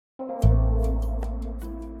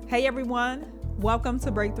Hey everyone, welcome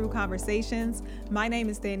to Breakthrough Conversations. My name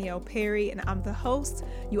is Danielle Perry and I'm the host.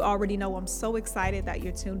 You already know I'm so excited that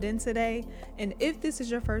you're tuned in today. And if this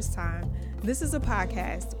is your first time, this is a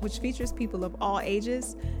podcast which features people of all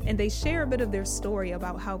ages, and they share a bit of their story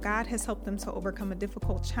about how God has helped them to overcome a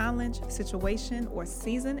difficult challenge, situation, or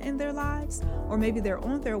season in their lives, or maybe they're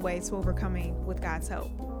on their way to overcoming with God's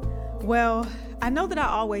help. Well, I know that I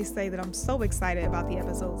always say that I'm so excited about the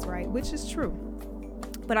episodes, right? Which is true.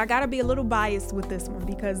 But I gotta be a little biased with this one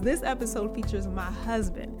because this episode features my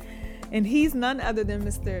husband, and he's none other than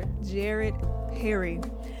Mr. Jared Perry.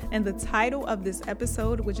 And the title of this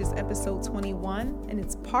episode, which is episode 21, and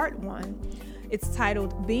it's part 1, it's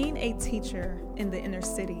titled Being a Teacher in the Inner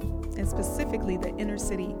City, and specifically the inner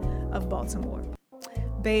city of Baltimore.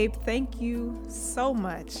 Babe, thank you so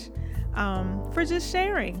much for just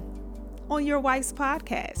sharing on your wife's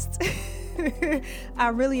podcast. I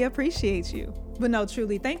really appreciate you. But no,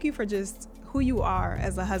 truly, thank you for just who you are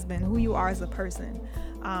as a husband, who you are as a person.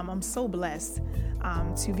 I'm so blessed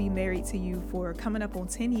to be married to you for coming up on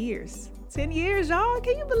 10 years. 10 years, y'all.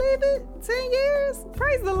 Can you believe it? 10 years?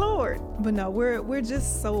 Praise the Lord. But no, we're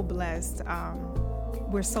just so blessed.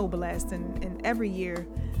 We're so blessed. And every year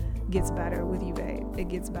gets better with you, babe. It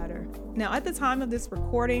gets better. Now, at the time of this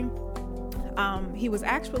recording, he was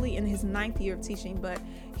actually in his 9th year of teaching, but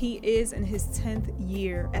he is in his 10th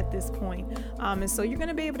year at this point. And so you're going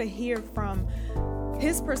to be able to hear from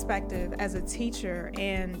his perspective as a teacher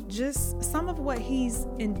and just some of what he's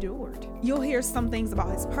endured. You'll hear some things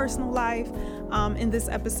about his personal life in this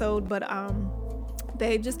episode, but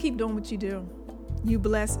babe, just keep doing what you do. You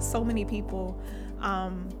bless so many people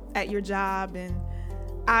at your job, and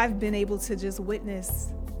I've been able to just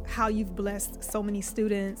witness how you've blessed so many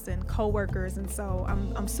students and coworkers, and so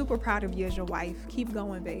I'm super proud of you as your wife. Keep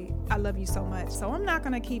going, babe. I love you so much. So I'm not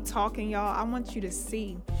gonna keep talking, y'all. I want you to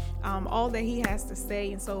see all that he has to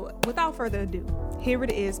say. And so without further ado, here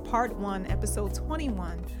it is, part 1, episode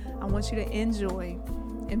 21. I want you to enjoy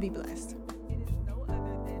and be blessed. It is no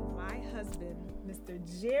other than my husband,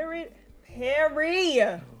 Mr. Jared Perry.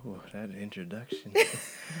 Oh, that introduction.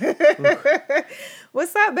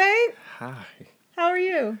 What's up, babe? Hi. How are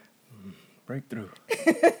you? Breakthrough.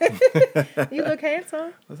 You look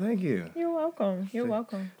handsome. Well, thank you. You're welcome. You're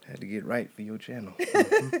welcome. Had to get right for your channel.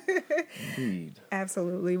 Indeed.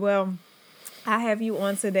 Absolutely. Well, I have you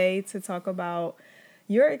on today to talk about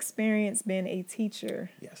your experience being a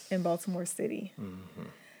teacher in Baltimore City. Mm-hmm.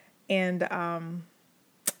 And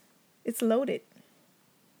it's loaded.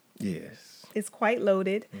 Yes. It's quite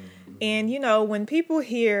loaded. Mm-hmm. And, you know, when people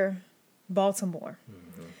hear Baltimore,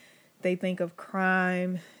 they think of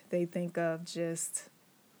crime. They think of just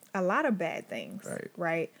a lot of bad things,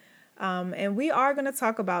 right? And we are going to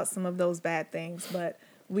talk about some of those bad things, but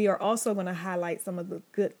we are also going to highlight some of the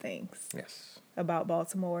good things about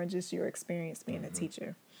Baltimore and just your experience being a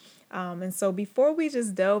teacher. And so before we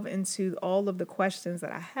just delve into all of the questions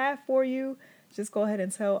that I have for you, just go ahead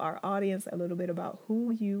and tell our audience a little bit about who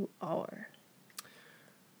you are.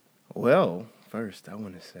 Well, first, I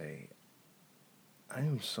want to say, I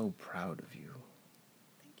am so proud of you.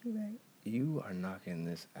 Thank you, babe. You are knocking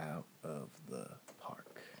this out of the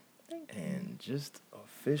park. Thank you. And just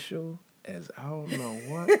official as I don't know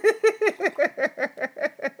what.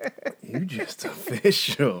 You just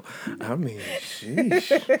official. I mean,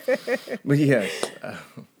 sheesh. But yes,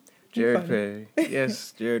 Jared Perry.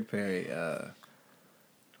 Yes, Jared Perry.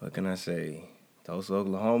 What can I say? Tulsa,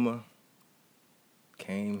 Oklahoma.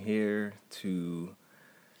 Came here to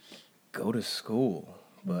go to school,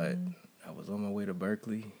 but I was on my way to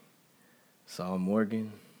Berkeley, saw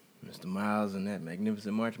Morgan, Mr. Miles, and that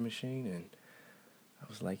magnificent marching machine, and I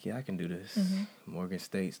was like, yeah, I can do this. Mm-hmm. Morgan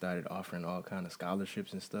State started offering all kind of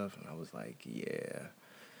scholarships and stuff, and I was like, yeah,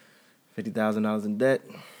 $50,000 in debt,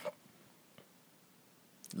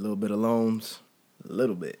 a little bit of loans, a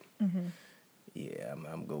little bit. Mm-hmm. Yeah,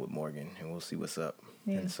 I'm good with Morgan, and we'll see what's up.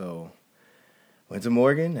 Yeah. And so went to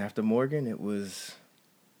Morgan. After Morgan, it was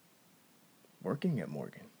working at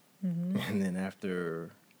Morgan. Mm-hmm. And then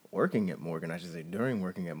after working at Morgan, I should say during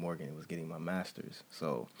working at Morgan, it was getting my master's.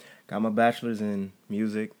 So got my bachelor's in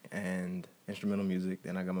music and instrumental music.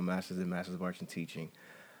 Then I got my master's in Master's of Arts and Teaching.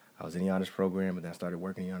 I was in the honors program, but then I started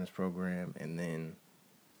working in the honors program. And then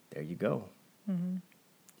there you go. Mm-hmm.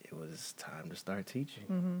 It was time to start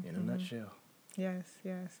teaching in a nutshell. Yes,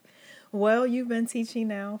 yes. Well, you've been teaching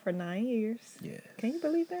now for 9 years. Yes. Can you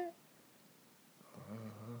believe that?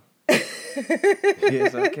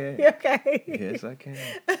 Yes, I can. Okay. Yes, I can.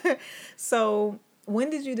 So when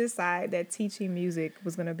did you decide that teaching music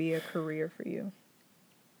was going to be a career for you?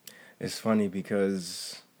 It's funny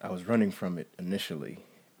because I was running from it initially,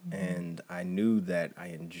 and I knew that I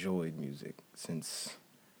enjoyed music since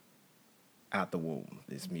out the womb.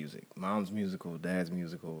 This music, mom's musical, dad's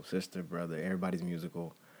musical, sister, brother, everybody's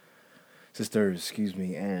musical, sisters, excuse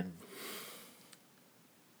me. And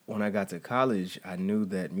when I got to college, I knew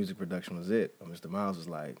that music production was it. Mr. Miles was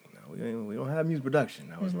like, "No, we don't have music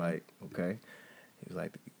production." I was like, "Okay." He was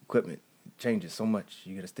like, "The equipment changes so much.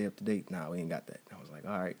 You got to stay up to date." "No, we ain't got that." I was like,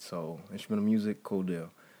 "All right, so instrumental music, cool deal."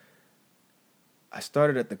 I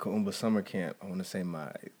started at the Kaumba summer camp, I want to say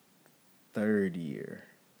my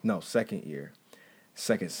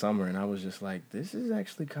second summer, and I was just like, this is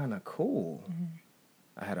actually kind of cool.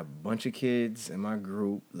 I had a bunch of kids in my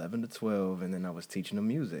group, 11 to 12, and then I was teaching them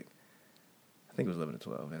music. I think it was 11 to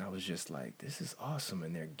 12, and I was just like, this is awesome,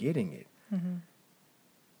 and they're getting it.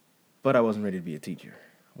 But I wasn't ready to be a teacher.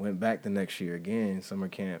 Went back the next year again, summer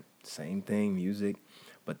camp, same thing, music.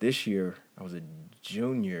 But this year, I was a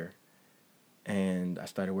junior, and I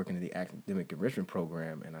started working in the academic enrichment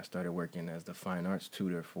program, and I started working as the fine arts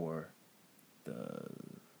tutor for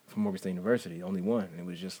Morgan State University, the only one. And it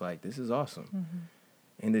was just like, this is awesome.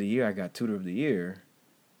 End of the year, I got tutor of the year.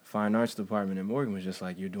 Fine arts department in Morgan was just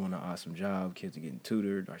like, you're doing an awesome job. Kids are getting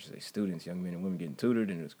tutored, or I should say students, young men and women getting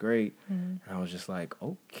tutored, and it was great. And I was just like,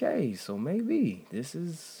 okay, so maybe this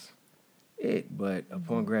is it. But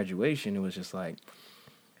upon graduation, it was just like,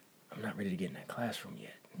 I'm not ready to get in that classroom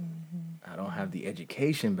yet. I don't have the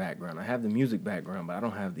education background. I have the music background, but I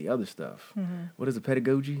don't have the other stuff. What is a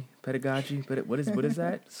pedagogy? What is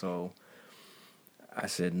that? So I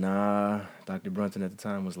said, nah. Dr. Brunson at the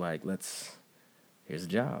time was like, here's a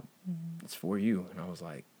job. It's for you. And I was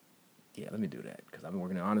like, yeah, let me do that. Because I've been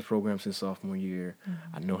working in honors program since sophomore year.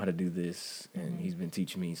 I know how to do this. And he's been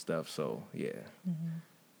teaching me stuff. So, yeah.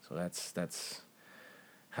 So that's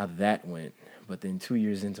how that went. But then 2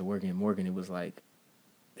 years into working at Morgan, it was like,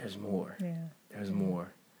 there's more. There's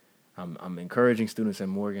more. I'm encouraging students at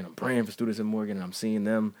Morgan. I'm praying for students at Morgan. And I'm seeing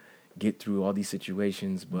them get through all these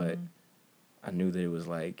situations. But I knew that it was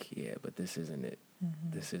like, yeah, but this isn't it.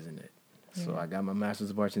 This isn't it. So I got my Master's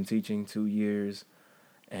of Arts in Teaching, 2 years,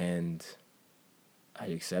 and I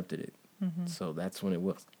accepted it. So that's when it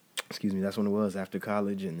was. That's when it was after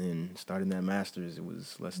college, and then starting that Master's, it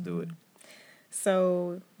was, let's do it.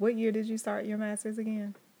 So what year did you start your Master's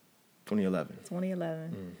again? 2011.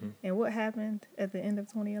 2011. And what happened at the end of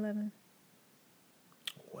 2011?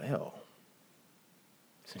 Well,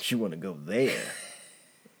 since you want to go there,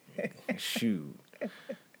 shoot,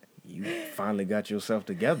 you finally got yourself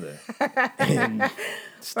together. And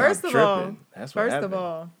First of all,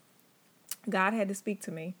 happened. God had to speak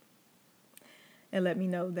to me and let me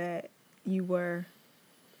know that you were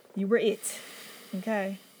it.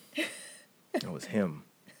 Okay. It was him.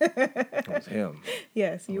 It was him.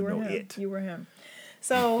 Yes, you were him. It. You were him.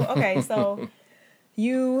 So, okay, so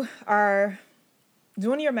you are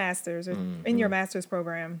doing your master's or in your master's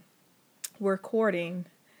program. We're courting.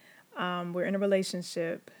 We're in a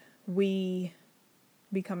relationship. We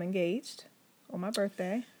become engaged on my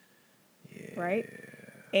birthday. Yeah. Right?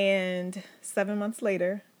 And 7 months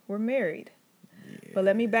later, we're married. Yeah. But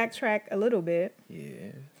let me backtrack a little bit.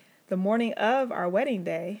 Yeah. The morning of our wedding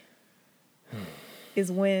day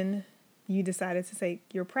is when you decided to take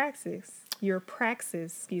your praxis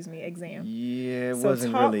exam. Yeah, it So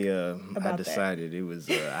wasn't talk really about I decided. It was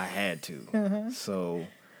I had to. So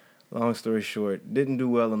long story short, didn't do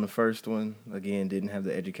well on the first one. Again, didn't have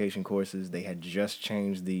the education courses. They had just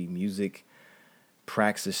changed the music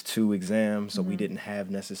praxis 2 exam, so we didn't have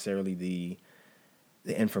necessarily the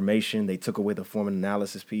information. They took away the form and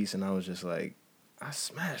analysis piece, and I was just like, I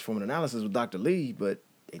smashed form and analysis with Dr. Lee, but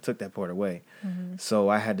they took that part away. So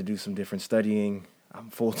I had to do some different studying. I'm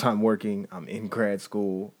full-time working. I'm in grad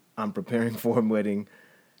school. I'm preparing for a wedding,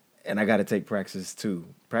 and I got to take praxis 2.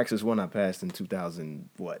 Praxis 1 I passed in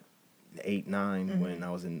 2008, 9 when I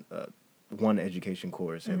was in one education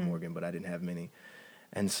course at Morgan, but I didn't have many.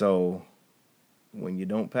 And so when you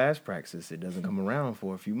don't pass praxis, it doesn't come around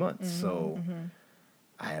for a few months. So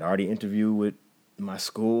I had already interviewed with my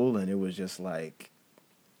school, and it was just like,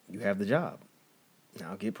 you have the job.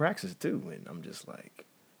 Now get praxis too. And I'm just like,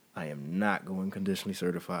 I am not going conditionally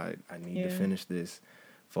certified. I need to finish this.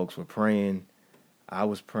 Folks were praying. I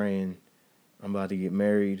was praying. I'm about to get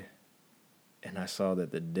married. And I saw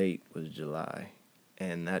that the date was July.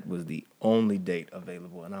 And that was the only date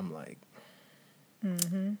available. And I'm like,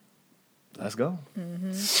 let's go.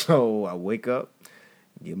 So I wake up,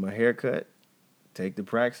 get my hair cut, take the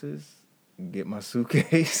praxis, get my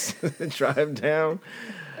suitcase, drive down,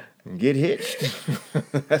 and get hitched.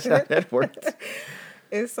 That's how that worked.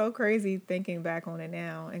 It's so crazy thinking back on it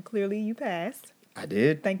now. And clearly you passed. I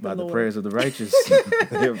did. Thank the By the Lord. prayers of the righteous.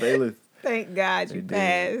 They availeth. Thank God you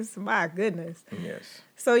passed. My goodness. Yes.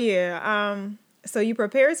 So yeah, so you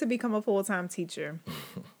prepared to become a full-time teacher.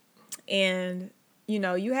 And, you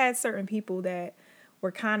know, you had certain people that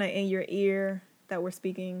were kind of in your ear that were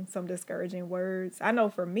speaking some discouraging words. I know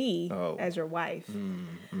for me, as your wife,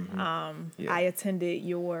 I attended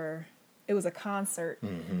it was a concert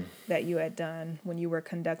that you had done when you were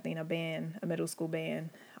conducting a middle school band,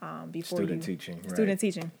 before Student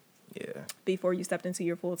teaching. Yeah. Before you stepped into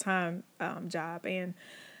your full-time job. And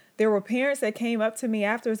there were parents that came up to me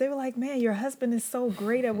afterwards. They were like, man, your husband is so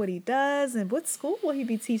great at what he does. And what school will he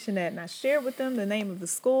be teaching at? And I shared with them the name of the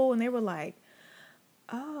school. And they were like,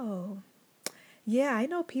 oh, yeah, I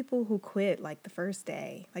know people who quit like the first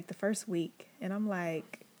day, like the first week. And I'm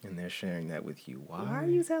like... And they're sharing that with you. Why? Why are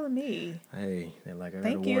you telling me? Hey, they're like, I gotta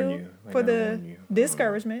Thank warn you you. for the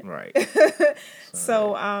discouragement. Right.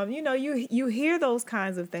 So, you know, you hear those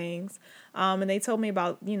kinds of things. And they told me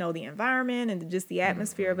about, you know, the environment and just the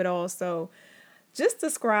atmosphere of it all. So just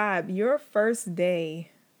describe your first day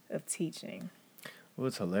of teaching. Well,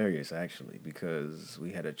 it's hilarious, actually, because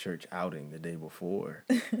we had a church outing the day before,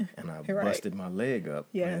 and I busted my leg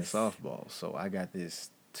up playing softball. So I got this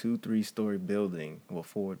 2-3 story building, well,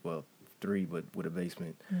 3, but with a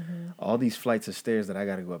basement. All these flights of stairs that I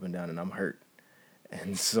got to go up and down, and I'm hurt.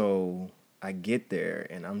 And so I get there,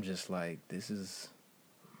 and I'm just like, this is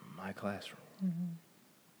my classroom.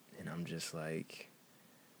 And I'm just like,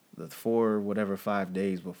 the 5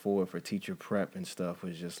 days before for teacher prep and stuff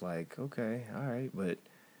was just like, okay, all right. But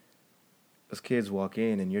those kids walk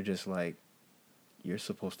in, and you're just like, you're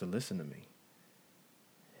supposed to listen to me.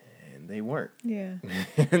 And they weren't. Yeah.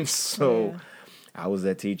 And so I was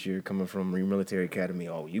that teacher coming from Military Academy.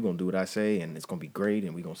 Oh, you going to do what I say, and it's going to be great,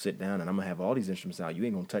 and we're going to sit down, and I'm going to have all these instruments out. You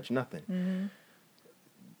ain't going to touch nothing.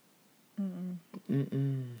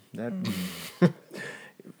 That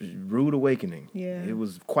rude awakening. Yeah. It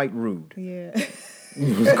was quite rude. Yeah.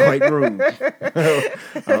 It was quite rude.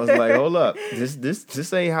 I was like, hold up.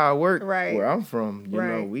 This ain't how it works where I'm from. You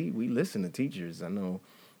know, we listen to teachers. I know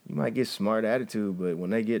you might get smart attitude, but when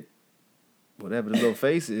they get whatever the little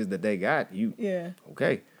face is that they got,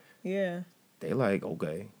 okay. Yeah. They like,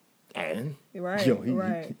 okay. And he looked at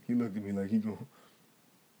me like he going.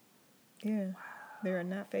 Yeah. They're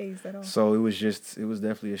not phased at all. So it was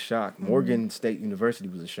definitely a shock. Morgan State University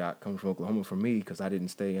was a shock coming from Oklahoma for me because I didn't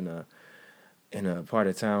stay in a part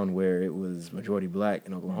of town where it was majority black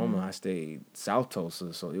in Oklahoma. I stayed South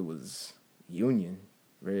Tulsa, so it was Union,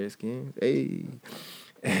 Redskins, hey.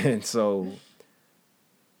 And so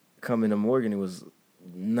coming to Morgan, it was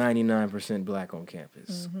 99% black on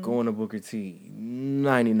campus. Going to Booker T,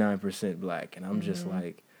 99% black. And I'm just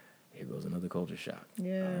like, here goes another culture shock.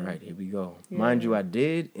 Yeah. All right, here we go. Yeah. Mind you, I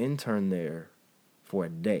did intern there for a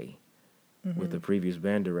day with the previous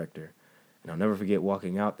band director. And I'll never forget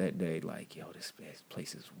walking out that day like, yo, this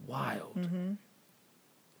place is wild.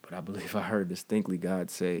 But I believe I heard distinctly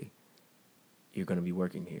God say, you're going to be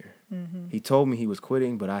working here. He told me he was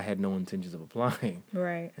quitting, but I had no intentions of applying.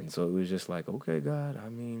 Right. And so it was just like, okay, God, I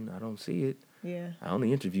mean, I don't see it. Yeah. I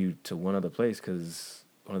only interviewed to one other place because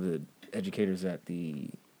one of the educators at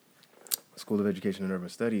the School of Education and Urban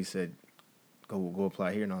Studies said, go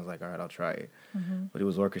apply here. And I was like, all right, I'll try it. But it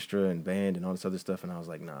was orchestra and band and all this other stuff. And I was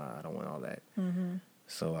like, nah, I don't want all that.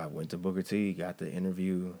 So I went to Booker T, got the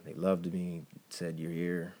interview. They loved me, said, you're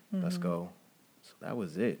here. Let's go. So that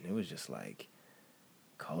was it. And it was just like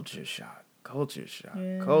culture shock. Yeah.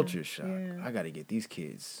 I got to get these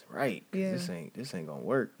kids right. Because this ain't going to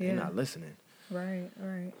work. They're not listening. Right.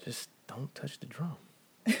 Just don't touch the drum.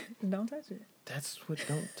 Don't touch it. That's what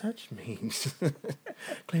don't touch means.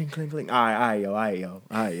 Cling, cling, cling. All right,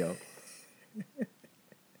 yo.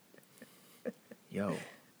 Yo.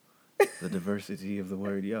 The diversity of the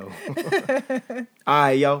word yo. All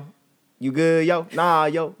right, yo. You good, yo? Nah,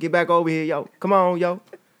 yo. Get back over here, yo. Come on, yo.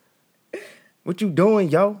 What you doing,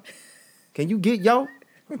 yo? Can you get yo?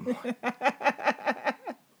 I'm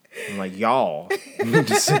like, y'all. You need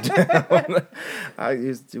to sit down.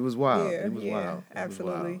 It was wild. It was wild.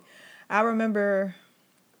 Absolutely. I remember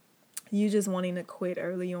you just wanting to quit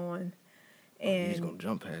early on. And he's going to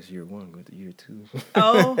jump past year 1, go to year 2.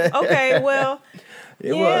 Oh, okay. Well,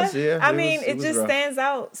 it was. I mean, it just rough. Stands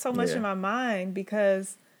out so much in my mind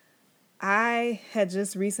because I had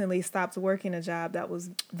just recently stopped working a job that was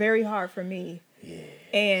very hard for me. Yes.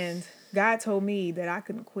 And God told me that I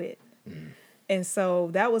couldn't quit. And so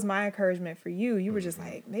that was my encouragement for you. You were just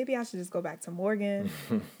like, maybe I should just go back to Morgan,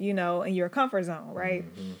 in your comfort zone, right?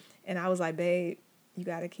 And I was like, babe, you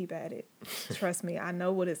got to keep at it. Trust me, I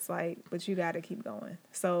know what it's like, but you got to keep going.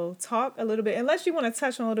 So talk a little bit, unless you want to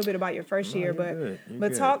touch on a little bit about your first year,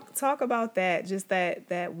 but talk about that, just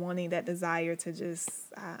that wanting, that desire to just,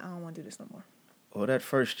 I don't want to do this no more. Well, that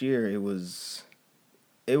first year, it was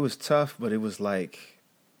tough, but it was like,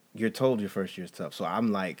 you're told your first year is tough. So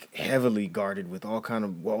I'm like heavily guarded with all kind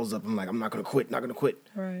of walls up. I'm like, I'm not going to quit.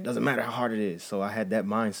 Right. Doesn't matter how hard it is. So I had that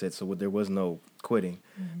mindset. So there was no quitting.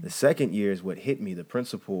 The second year is what hit me. The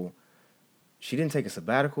principal, she didn't take a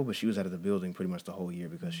sabbatical, but she was out of the building pretty much the whole year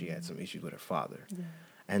because she had some issues with her father. Yeah.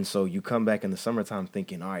 And so you come back in the summertime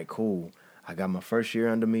thinking, all right, cool. I got my first year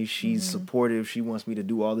under me. She's supportive. She wants me to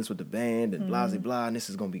do all this with the band and blah, blah, blah, and this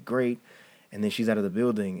is going to be great. And then she's out of the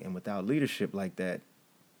building, and without leadership like that,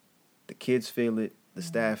 the kids feel it, the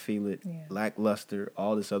staff feel it, lackluster,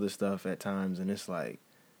 all this other stuff at times, and it's like,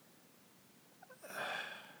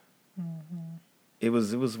 it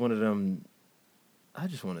was one of them. I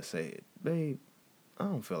just want to say it, babe. I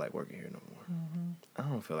don't feel like working here no more. I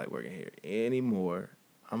don't feel like working here anymore.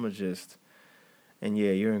 I'ma just, and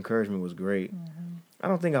yeah, your encouragement was great. I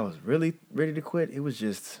don't think I was really ready to quit. It was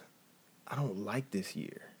just, I don't like this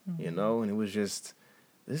year, you know, and it was just,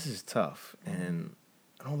 this is tough, and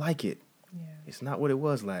I don't like it. Yeah. It's not what it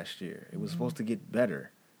was last year. It was supposed to get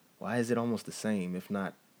better. Why is it almost the same, if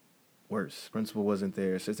not worse? Principal wasn't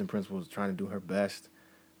there. Assistant principal was trying to do her best,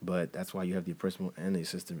 but that's why you have the principal and the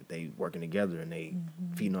assistant. They working together and they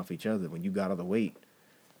feeding off each other. When you got all the weight,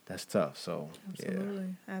 that's tough. So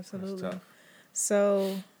Absolutely. That's tough.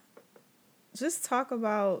 So just talk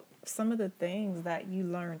about some of the things that you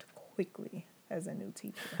learned quickly as a new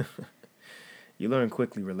teacher. You learn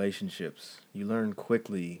quickly relationships. You learn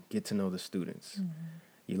quickly get to know the students.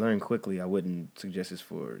 You learn quickly, I wouldn't suggest this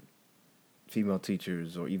for female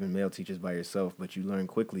teachers or even male teachers by yourself, but you learn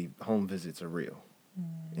quickly home visits are real.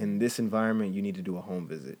 In this environment, you need to do a home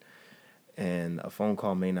visit. And a phone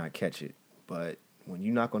call may not catch it. But when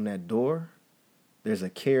you knock on that door, there's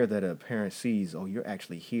a care that a parent sees, oh, you're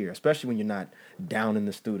actually here, especially when you're not down in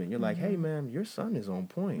the student. You're like, hey, ma'am, your son is on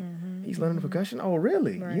point. He's learning the percussion. Oh,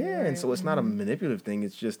 really? Right, yeah. Right. And so it's not a manipulative thing.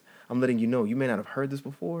 It's just, I'm letting you know, you may not have heard this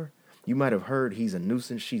before. You might have heard he's a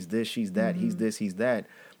nuisance. She's this, she's that, he's this, he's that.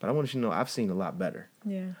 But I want you to know I've seen a lot better.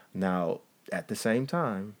 Yeah. Now, at the same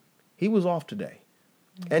time, he was off today.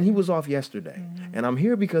 And he was off yesterday. And I'm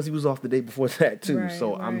here because he was off the day before that, too. Right,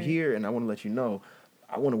 so I'm here, and I want to let you know,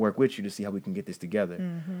 I want to work with you to see how we can get this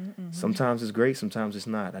together. Sometimes it's great, sometimes it's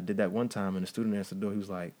not. I did that one time, and the student answered the door. He was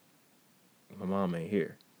like, my mom ain't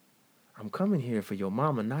here. I'm coming here for your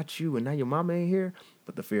mama, not you, and now your mama ain't here.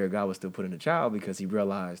 But the fear of God was still put in the child because he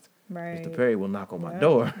realized Mr. Perry will knock on my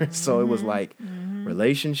door. So it was like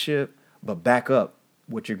relationship, but back up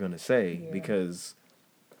what you're going to say because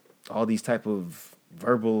all these type of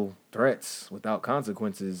verbal threats without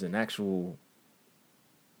consequences and actual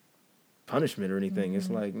punishment or anything, it's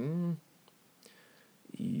like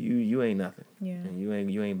you ain't nothing, and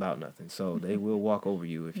you ain't about nothing. So they will walk over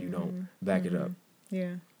you if you don't back it up.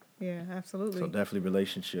 Yeah, absolutely. So definitely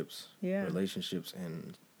relationships,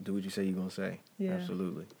 and do what you say you're gonna say.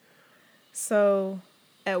 Absolutely. So,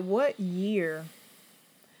 at what year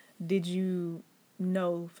did you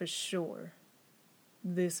know for sure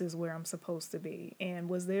this is where I'm supposed to be? And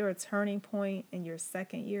was there a turning point in your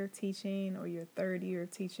second year of teaching or your third year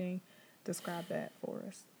of teaching? Describe that for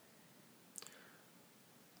us.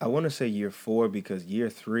 I want to say year 4 because year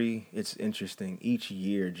 3, it's interesting. Each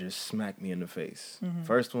year just smacked me in the face.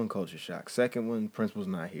 First one, culture shock. Second one, principal's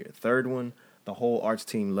not here. Third one, the whole arts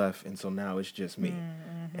team left, and so now it's just me.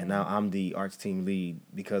 And now I'm the arts team lead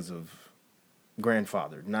because of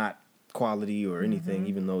grandfather, not quality or anything,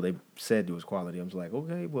 even though they said it was quality. I was like,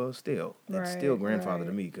 okay, well, still, that's still grandfather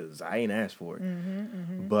to me because I ain't asked for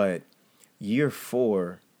it. But year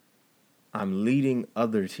 4, I'm leading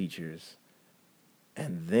other teachers,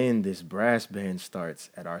 and then this brass band starts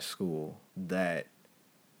at our school that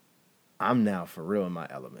I'm now for real in my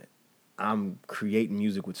element. I'm creating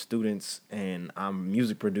music with students, and I'm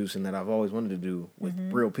music producing that I've always wanted to do with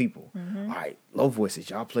real people. All right, low voices,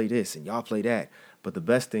 y'all play this and y'all play that. But the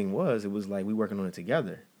best thing was, it was like we working on it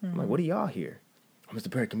together. I'm like, what are y'all here? Oh, Mr.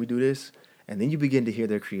 Perry, can we do this? And then you begin to hear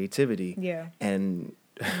their creativity. Yeah. And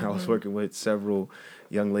I was working with several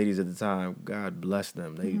young ladies at the time. God bless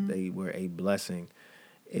them. They were a blessing.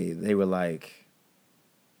 They were like,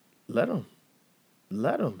 let them.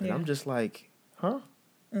 And I'm just like, huh?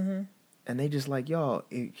 And they just like, y'all,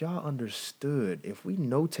 if y'all understood, if we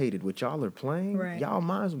notated what y'all are playing, y'all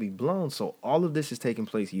minds would be blown. So all of this is taking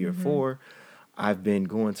place year 4. I've been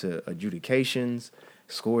going to adjudications,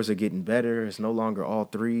 scores are getting better. It's no longer all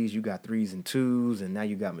threes. You got threes and twos, and now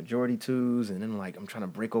you got majority twos. And then like I'm trying to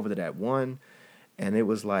break over to that one, and it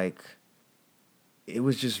was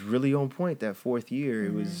just really on point that fourth year.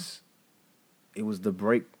 It was the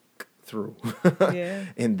breakthrough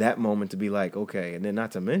in that moment to be like, okay. And then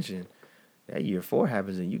not to mention that year 4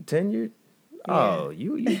 happens and you tenured. Oh,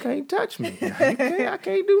 you can't touch me. I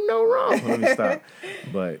can't do no wrong. Let me stop.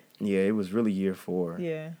 But yeah, it was really year 4.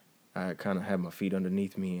 Yeah. I kind of had my feet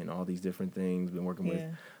underneath me and all these different things. Been working with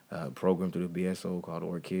a program through the BSO called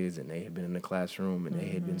Or Kids, and they had been in the classroom and they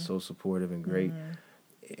had been so supportive and great.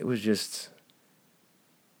 It was just,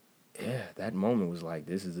 that moment was like,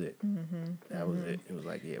 this is it. That was it. It was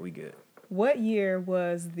like, yeah, we good. What year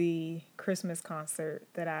was the Christmas concert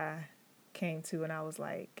that I came to and I was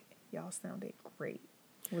like, y'all sounded great?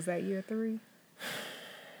 Was that year 3?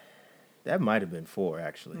 That might have been 4,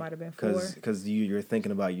 actually. Might have been 4. Because you're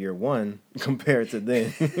thinking about year 1 compared to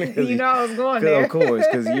then. You know I was going there. Of course,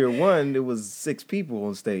 because year 1, it was 6 people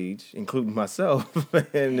on stage, including myself.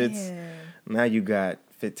 And it's now you got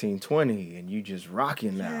 15, 20, and you just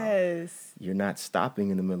rocking now. Yes. You're not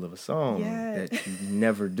stopping in the middle of a song that you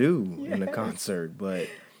never do in a concert. But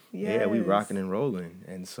yeah, we rocking and rolling.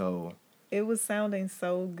 And so it was sounding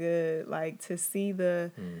so good, like to see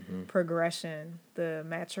the progression, the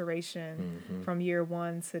maturation from year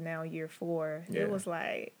 1 to now year 4. It was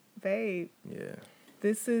like, babe,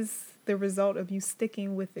 this is the result of you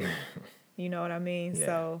sticking with it. You know what I mean?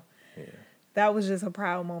 So that was just a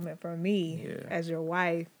proud moment for me as your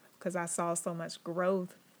wife, because I saw so much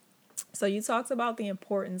growth. So you talked about the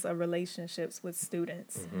importance of relationships with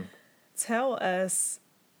students. Tell us,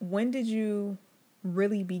 when did you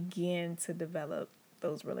really begin to develop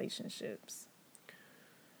those relationships?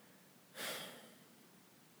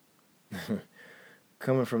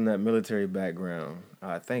 Coming from that military background,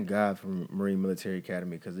 thank God for Marine Military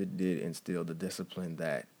Academy, because it did instill the discipline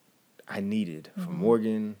that I needed from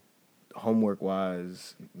Morgan,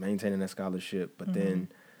 homework-wise, maintaining that scholarship. But then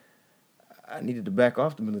I needed to back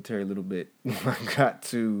off the military a little bit when I got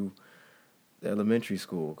to the elementary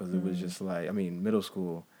school, because it was just like, middle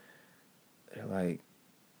school.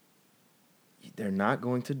 They're not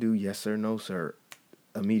going to do yes sir, no sir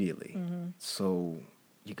immediately. So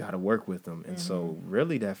you got to work with them. And so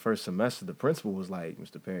really that first semester, the principal was like,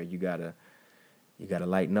 Mr. Perry, you got to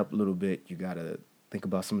lighten up a little bit. You got to think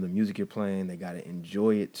about some of the music you're playing. They got to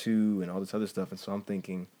enjoy it too and all this other stuff. And so I'm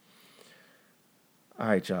thinking, all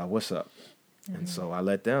right, y'all, what's up? And so I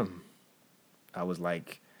let them. I was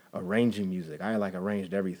like arranging music. I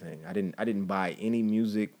arranged everything. I didn't buy any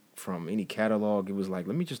music from any catalog. It was like,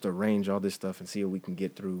 let me just arrange all this stuff and see what we can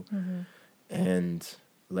get through, and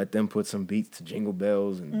let them put some beats to Jingle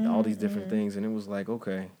Bells and all these different things. And it was like,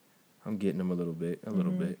 okay, I'm getting them a little bit.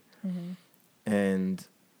 And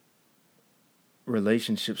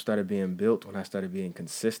relationships started being built when I started being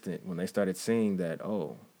consistent, when they started seeing that,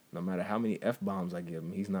 oh, no matter how many F-bombs I give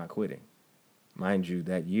him, he's not quitting. Mind you,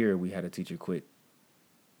 that year we had a teacher quit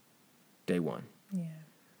day 1. Yeah.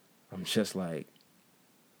 I'm just like,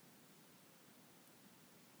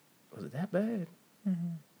 was it that bad?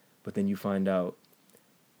 But then you find out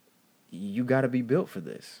you got to be built for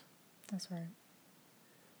this. That's right.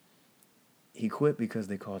 He quit because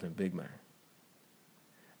they called him Big Man.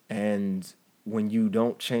 And when you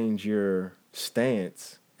don't change your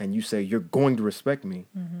stance and you say, you're going to respect me,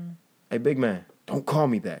 hey, Big Man, don't call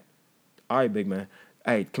me that. All right, Big Man.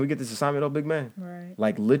 Hey, can we get this assignment up, Big Man? Right.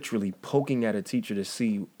 Like literally poking at a teacher to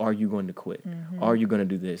see, are you going to quit? Are you going to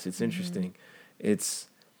do this? It's interesting.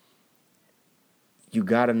 You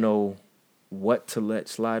got to know what to let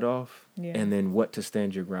slide off and then what to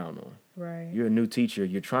stand your ground on. Right. You're a new teacher.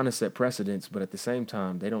 You're trying to set precedents, but at the same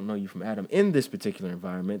time, they don't know you from Adam in this particular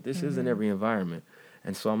environment. This isn't every environment.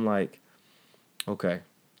 And so I'm like, okay,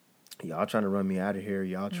 y'all trying to run me out of here.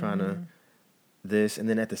 Y'all trying to this. And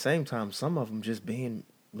then at the same time, some of them just being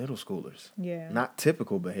middle schoolers. Yeah. Not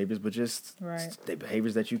typical behaviors, but just the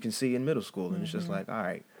behaviors that you can see in middle school. And it's just like, all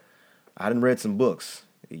right, I done read some books.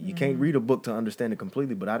 You can't read a book to understand it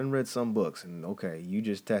completely, but I done read some books. And okay, you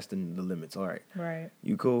just testing the limits. All right. Right.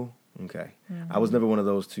 You cool? Okay. I was never one of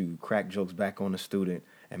those to crack jokes back on a student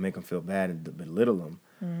and make them feel bad and belittle them.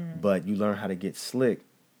 But you learn how to get slick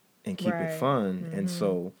and keep it fun. And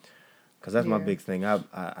so, because that's my big thing.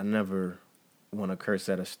 I never want to curse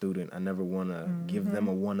at a student. I never want to give them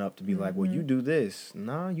a one-up to be like, well, you do this.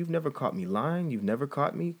 Nah, you've never caught me lying. You've never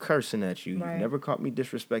caught me cursing at you. Right. You've never caught me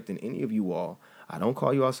disrespecting any of you all. I don't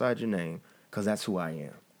call you outside your name because that's who I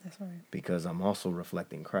am. That's right. Because I'm also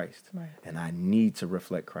reflecting Christ. Right. And I need to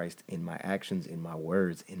reflect Christ in my actions, in my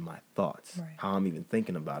words, in my thoughts, right. how I'm even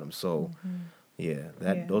thinking about him. So,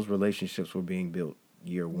 Those relationships were being built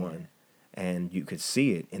year one, and you could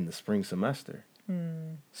see it in the spring semester.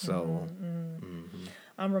 So,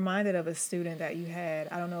 I'm reminded of a student that you had.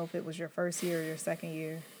 I don't know if it was your first year or your second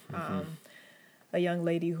year. A young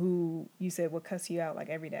lady who you said would cuss you out like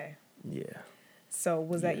every day. Yeah. So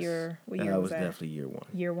was that what year was that? Definitely year one.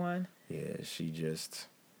 Year one? Yeah, she just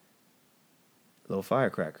a little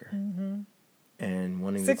firecracker. And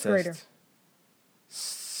wanting Sixth to test. grader.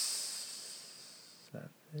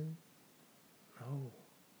 7? No,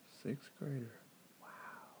 sixth grader. Wow.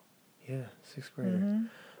 Yeah, sixth grader.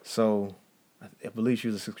 So I believe she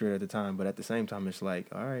was a sixth grader at the time, but at the same time, it's like,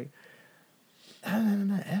 all right,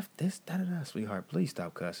 F this, sweetheart, please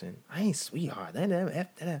stop cussing. I ain't sweetheart.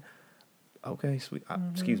 F that. Okay,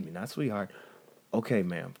 excuse me, not sweetheart. Okay,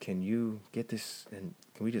 ma'am, can you get this? And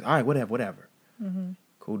can we just, all right, whatever.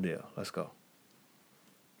 Cool deal. Let's go.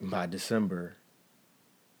 By December,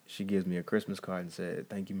 she gives me a Christmas card and said,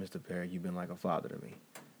 "Thank you, Mr. Perry. You've been like a father to me."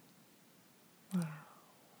 Wow.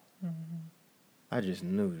 I just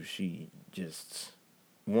knew she just,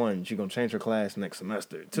 one, she gonna change her class next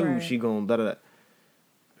semester. Two, she gonna been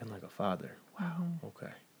like a father. Wow.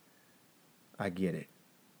 Okay. I get it.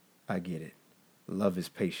 Love is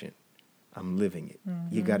patient. I'm living it.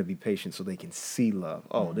 You got to be patient so they can see love.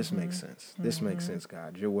 Oh, this makes sense. This makes sense,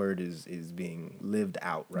 God. Your word is being lived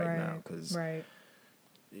out right now. Because,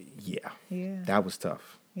 that was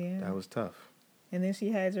tough. Yeah. That was tough. And then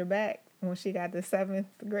she had your back when she got to 7th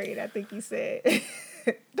grade, I think you said.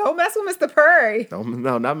 Don't mess with Mr. Perry.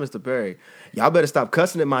 No, not Mr. Perry. Y'all better stop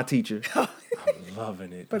cussing at my teacher. I'm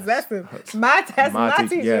loving it. Possessive. My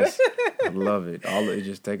teacher. Yes, I love it. It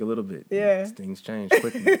just take a little bit. Yeah. Things change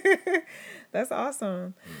quickly. That's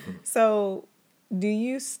awesome. So do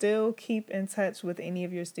you still keep in touch with any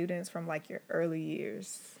of your students from like your early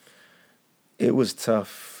years? It was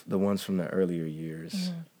tough, the ones from the earlier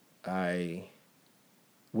years. I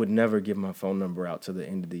would never give my phone number out to the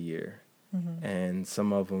end of the year. And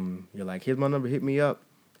some of them, you're like, here's my number, hit me up.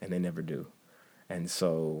 And they never do. And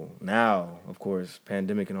so now, of course,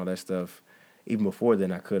 pandemic and all that stuff, even before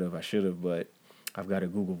then I should have, but I've got a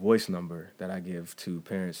Google Voice number that I give to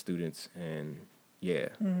parents, students, and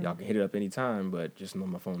y'all can hit it up anytime, but just know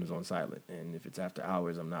my phone is on silent. And if it's after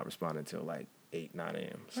hours, I'm not responding until like 8, 9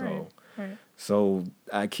 a.m. So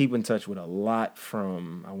I keep in touch with a lot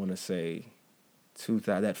from, I want to say,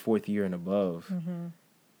 that fourth year and above.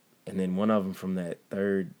 And then one of them from that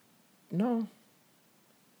third and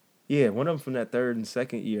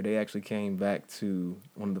second year, they actually came back to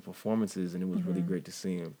one of the performances, and it was really great to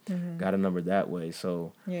see them. Got a number that way.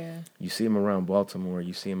 So you see them around Baltimore,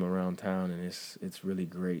 you see them around town, and it's really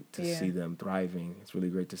great to see them thriving. It's really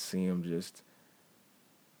great to see them just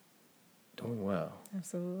doing well.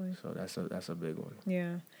 Absolutely. So that's a big one.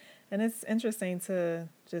 Yeah. And it's interesting to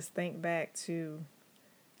just think back to,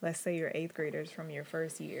 let's say your 8th graders from your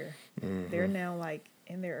first year. They're now like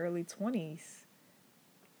in their early 20s.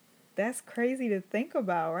 That's crazy to think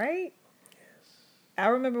about, right? Yes. I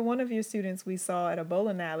remember one of your students we saw at a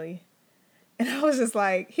bowling alley, and I was just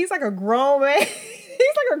like, he's like a grown man.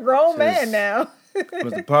 He's like a grown man now.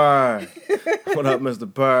 Mr. Pye. What up,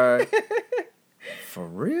 Mr. Pye? For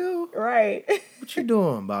real? Right. What you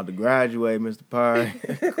doing? About to graduate, Mr. Pye.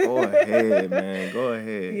 Go ahead, man. Go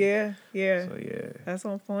ahead. Yeah. So, yeah. That's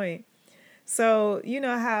on point. So, you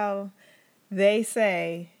know how they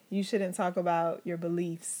say you shouldn't talk about your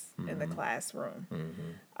beliefs in the classroom.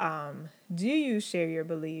 Do you share your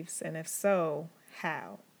beliefs? And if so,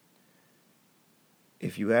 how?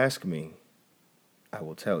 If you ask me, I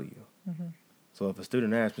will tell you. So if a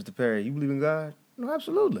student asks, Mr. Perry, you believe in God? No,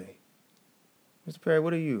 absolutely. Mr. Perry,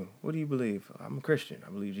 what are you? What do you believe? I'm a Christian. I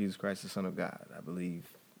believe Jesus Christ is the Son of God. I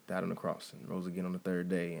believe died on the cross and rose again on the third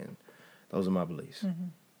day, and those are my beliefs.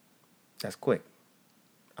 That's quick.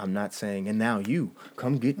 I'm not saying, and now you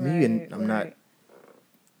come get me, and I'm not.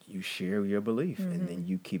 You share your belief, and then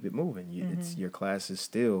you keep it moving. It's your class is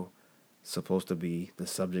still supposed to be the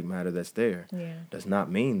subject matter that's there. Does not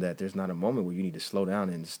mean that there's not a moment where you need to slow down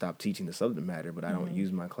and stop teaching the subject matter, but I don't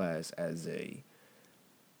use my class as a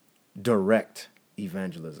direct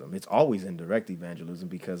evangelism. It's always indirect evangelism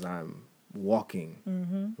because I'm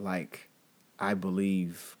walking like I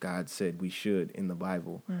believe God said we should in the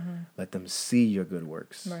Bible. Let them see your good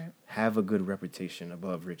works. Have a good reputation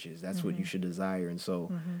above riches. That's what you should desire. And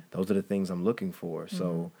so those are the things I'm looking for.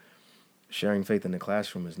 So sharing faith in the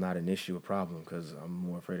classroom is not an issue, a problem, because I'm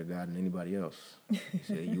more afraid of God than anybody else. He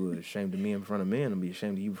said, you were ashamed of me in front of men, and be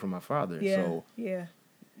ashamed of you from my Father. So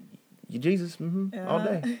you Jesus, all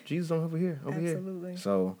day. Jesus over here, Absolutely. here.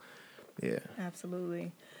 So, yeah.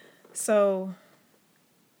 Absolutely. So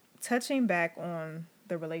touching back on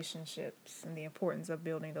the relationships and the importance of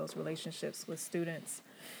building those relationships with students,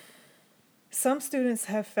 some students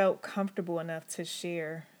have felt comfortable enough to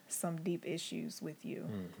share some deep issues with you.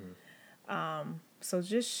 So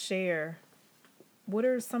just share, what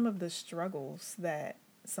are some of the struggles that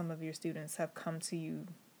some of your students have come to you,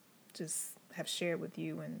 just have shared with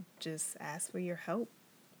you, and just ask for your help?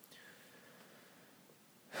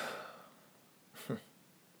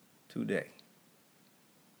 Today,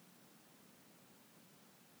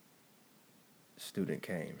 student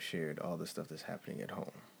came, shared all the stuff that's happening at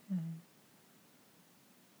home.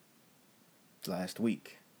 Last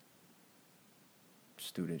week,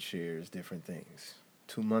 student shares different things.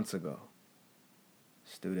 2 months ago,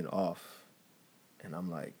 student off, and I'm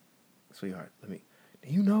like, sweetheart, do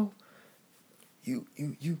you know, you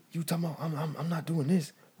talking about I'm not doing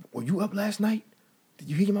this. Were you up last night? Did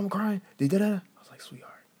you hear your mama crying? I was like,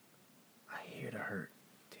 sweetheart, I hear the hurt,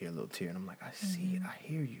 tear, a little tear, and I'm like, I see it, I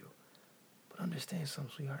hear you, but understand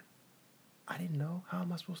something, sweetheart. I didn't know. How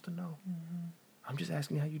am I supposed to know? I'm just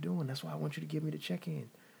asking how you doing. That's why I want you to give me the check-in.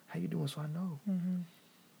 How you doing, so I know.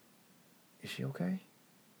 Is she okay?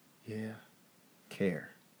 Yeah. Care.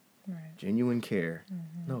 Right. Genuine care.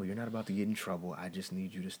 No, you're not about to get in trouble. I just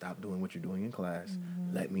need you to stop doing what you're doing in class.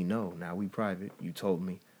 Let me know. Now we private. You told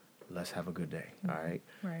me. Let's have a good day. All right?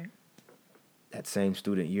 Right. That same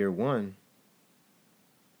student, year 1,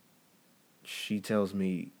 she tells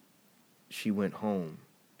me she went home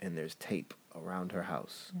and there's tape around her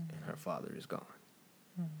house and her father is gone.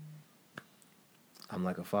 I'm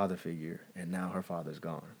like a father figure, and now her father's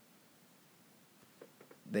gone.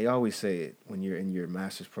 They always say it when you're in your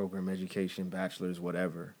master's program, education, bachelor's,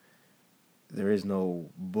 whatever. There is no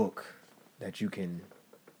book that you can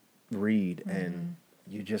read, and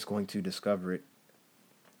you're just going to discover it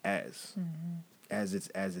as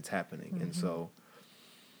it's happening. And so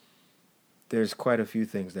there's quite a few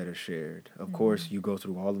things that are shared. Of course, you go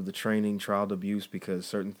through all of the training, child abuse, because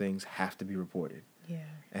certain things have to be reported. Yeah.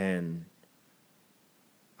 And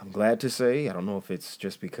I'm glad to say, I don't know if it's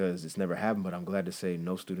just because it's never happened, but I'm glad to say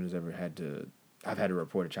no student has ever I've had to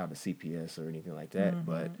report a child to CPS or anything like that,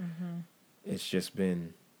 but it's just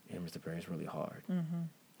been, Mr. Perry, it's really hard.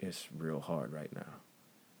 It's real hard right now.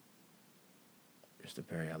 Mr.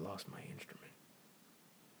 Perry, I lost my instrument.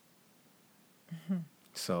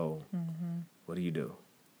 So, what do? You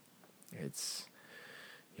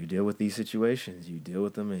deal with these situations, you deal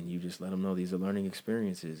with them, and you just let them know these are learning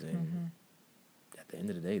experiences, and at the end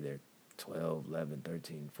of the day, they're 12, 11,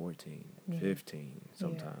 13, 14, 15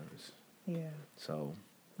 sometimes. Yeah. So.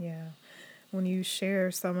 Yeah. When you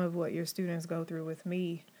share some of what your students go through with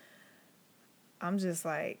me, I'm just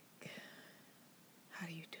like, how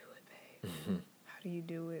do you do it, babe? How do you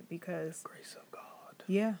do it? Because the grace of God.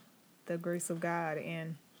 Yeah, the grace of God.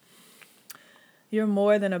 And you're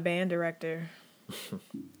more than a band director.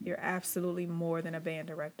 You're absolutely more than a band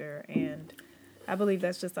director. And I believe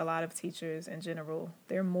that's just a lot of teachers in general.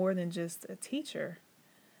 They're more than just a teacher,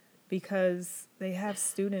 because they have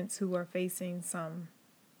students who are facing some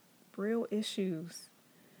real issues.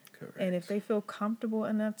 Correct. And if they feel comfortable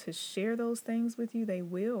enough to share those things with you, they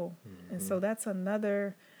will. And so that's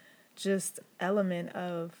another just element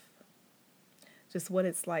of just what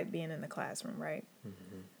it's like being in the classroom, right?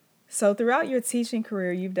 So throughout your teaching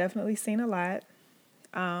career, you've definitely seen a lot.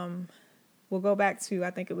 We'll go back to,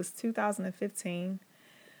 I think it was 2015,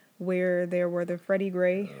 where there were the Freddie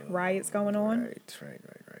Grey riots going on. Right.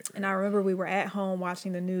 And I remember we were at home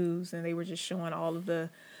watching the news, and they were just showing all of the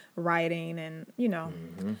rioting and,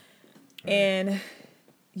 Right. And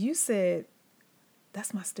you said,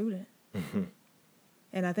 that's my student.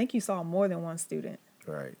 And I think you saw more than one student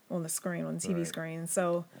on the screen, on the TV screen. And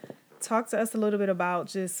so talk to us a little bit about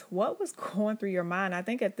just what was going through your mind. I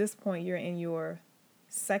think at this point you're in your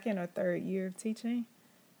second or third year of teaching,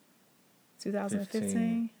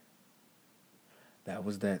 2015. That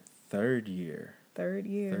was that third year.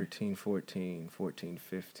 13, 14,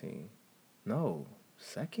 15. No,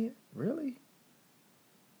 second? Really?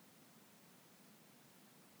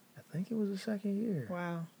 I think it was the second year.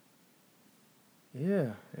 Wow.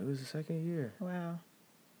 Yeah, it was the second year. Wow.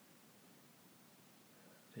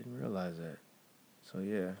 Didn't realize that. So,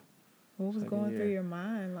 yeah. What was going through your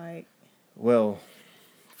mind? Like, well,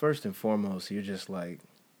 first and foremost, you're just like,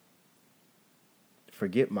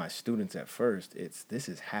 forget my students at first. This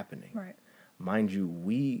is happening. Right. Mind you,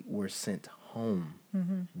 we were sent home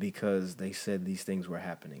because they said these things were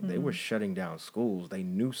happening. They were shutting down schools. They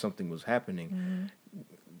knew something was happening.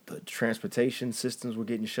 The transportation systems were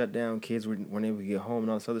getting shut down. Kids weren't able to get home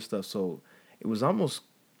and all this other stuff. So it was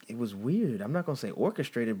weird. I'm not going to say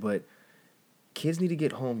orchestrated, but kids need to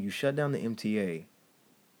get home. You shut down the MTA.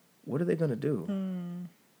 What are they going to do?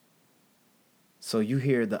 So you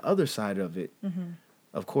hear the other side of it.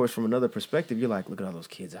 Of course, from another perspective, you're like, look at all those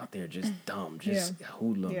kids out there just dumb, just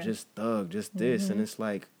hoodlum, just thug, just this. And it's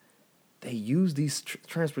like, they use these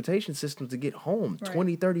transportation systems to get home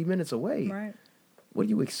 20, 30 minutes away. Right. What do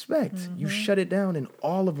you expect? You shut it down and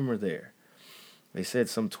all of them are there. They said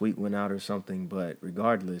some tweet went out or something, but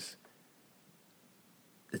regardless,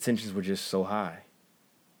 the tensions were just so high.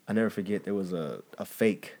 I never forget there was a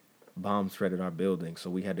fake bomb threat at our building, so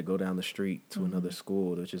we had to go down the street to another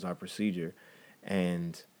school, which is our procedure.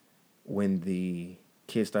 And when the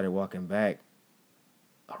kids started walking back,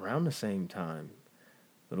 around the same time,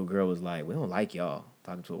 little girl was like, we don't like y'all,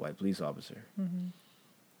 talking to a white police officer.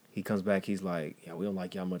 He comes back, he's like, yeah, we don't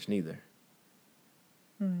like y'all much neither.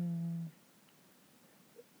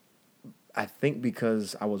 I think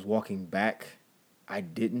because I was walking back, I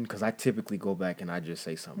didn't, because I typically go back and I just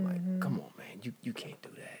say something like, come on, man, you can't do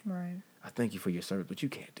that. Right. I thank you for your service, but you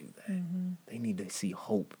can't do that. They need to see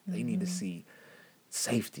hope. They need to see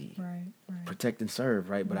safety, protect and serve,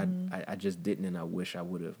 right? But I just didn't, and I wish I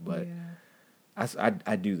would have. But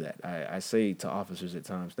I do that. I say to officers at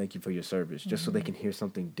times, thank you for your service, just so they can hear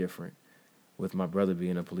something different. With my brother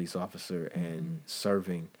being a police officer and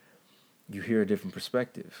serving, you hear a different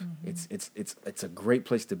perspective. It's a great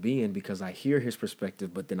place to be in because I hear his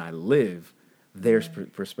perspective, but then I live their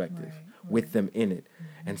perspective with them in it.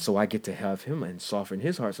 And so I get to have him and soften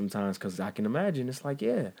his heart sometimes because I can imagine it's like,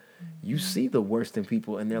 you see the worst in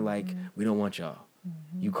people and they're like, we don't want y'all.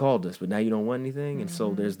 You called us, but now you don't want anything. And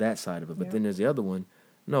so there's that side of it. But then there's the other one.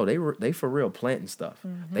 No, they for real planting stuff.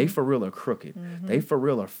 They for real are crooked. They for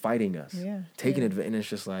real are fighting us, taking advantage. And it's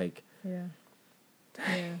just like,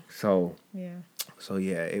 So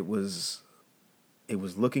it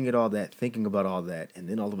was looking at all that, thinking about all that, and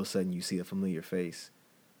then all of a sudden you see a familiar face,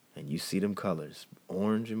 and you see them colors,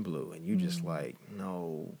 orange and blue, and you just like,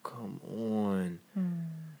 no, come on.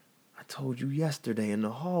 I told you yesterday in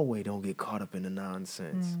the hallway, don't get caught up in the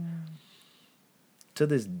nonsense. To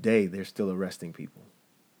this day, they're still arresting people.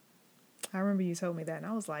 I remember you told me that, and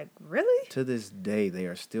I was like, really? To this day, they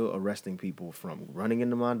are still arresting people from running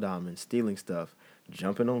into my diamond, stealing stuff,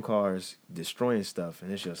 jumping on cars, destroying stuff,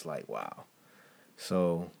 and it's just like, wow.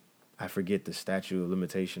 So I forget the statute of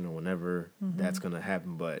limitation or whenever that's going to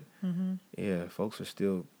happen, but folks are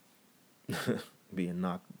still being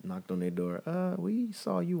knocked on their door. We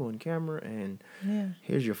saw you on camera, and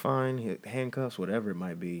here's your fine, handcuffs, whatever it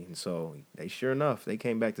might be. And so they, sure enough, they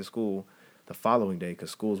came back to school the following day because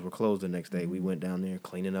schools were closed the next day. We went down there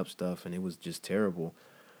cleaning up stuff, and it was just terrible.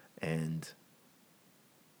 And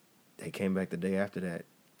they came back the day after that,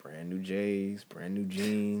 brand new J's, brand new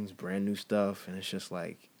jeans, brand new stuff, and it's just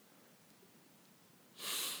like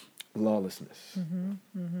lawlessness.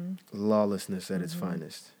 Lawlessness at its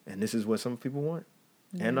finest. And this is what some people want.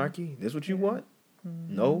 Anarchy. This is what you want?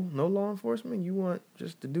 No law enforcement? You want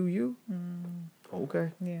just to do you?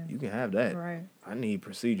 Okay. Yeah. You can have that. Right. I need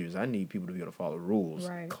procedures. I need people to be able to follow rules.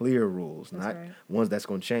 Right. Clear rules. That's not ones that's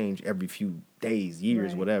going to change every few days,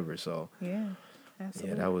 years, whatever. So yeah,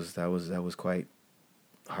 absolutely. Yeah, that was quite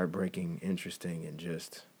heartbreaking, interesting, and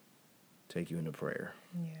just take you into prayer.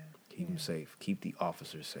 Yeah. Keep them safe. Keep the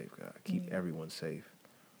officers safe, God. Keep everyone safe.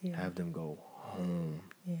 Yeah. Have them go home.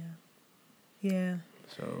 Yeah. Yeah.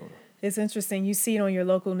 So it's interesting. You see it on your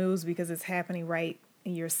local news because it's happening right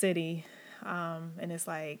in your city. And it's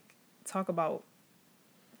like, talk about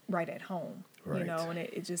right at home, you know, and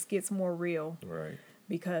it just gets more real. Right.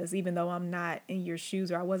 Because even though I'm not in your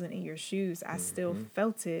shoes or I wasn't in your shoes, I still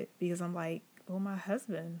felt it because I'm like, well, my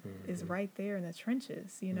husband is right there in the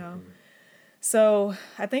trenches, you know. So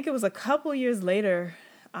I think it was a couple years later,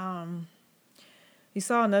 you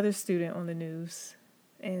saw another student on the news,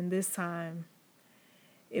 and this time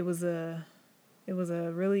it was a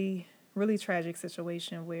really, really tragic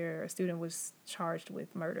situation where a student was charged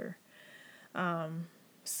with murder.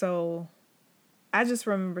 So I just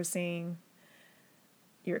remember seeing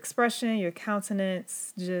your expression, your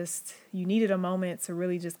countenance, just you needed a moment to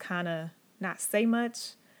really just kind of not say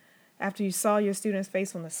much after you saw your student's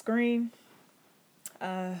face on the screen.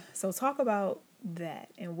 So talk about that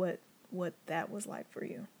and what that was like for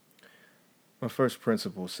you. My first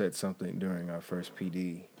principal said something during our first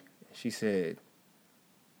PD. She said,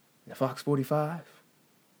 the Fox 45,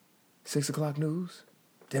 6 o'clock news,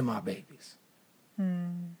 they're my babies.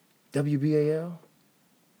 WBAL,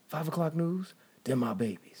 5 o'clock news, they're my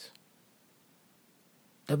babies.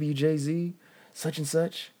 WJZ, such and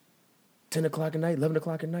such, 10 o'clock at night, 11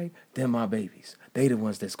 o'clock at night, they're my babies. They the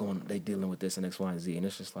ones they dealing with this and X, Y, and Z. And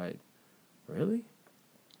it's just like, really?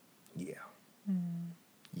 Yeah.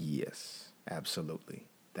 Yes, absolutely.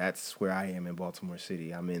 That's where I am in Baltimore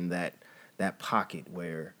City. I'm in that pocket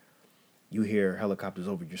where you hear helicopters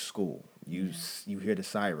over your school. You hear the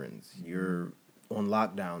sirens. You're on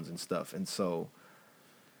lockdowns and stuff. And so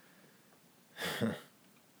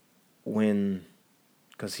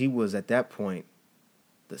because he was at that point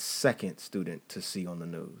the second student to see on the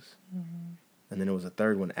news. Mm-hmm. And then there was a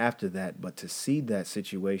third one after that. But to see that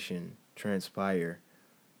situation transpire,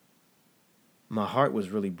 my heart was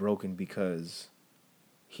really broken because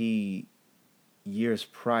he, years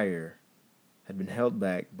prior, had been held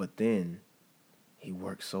back, but then he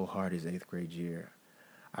worked so hard his 8th grade year.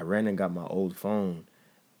 I ran and got my old phone,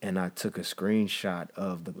 and I took a screenshot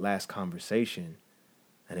of the last conversation,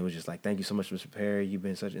 and it was just like, thank you so much, Mr. Perry. You've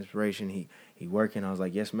been such an inspiration. He working. I was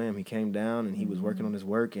like, yes, ma'am. He came down, and he was working on his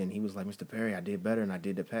work, and he was like, Mr. Perry, I did better, and I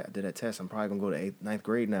did that test. I'm probably going to go to 9th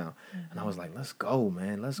grade now. Mm-hmm. And I was like, let's go,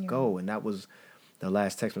 man. Let's go. And that was the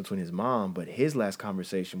last text between his mom, but his last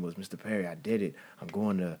conversation was, Mr. Perry, I did it. I'm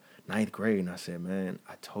going to 9th grade. And I said, man,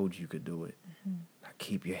 I told you could do it. Mm-hmm. Now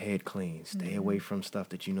keep your head clean. Stay away from stuff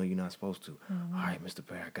that you know you're not supposed to. Mm-hmm. All right, Mr.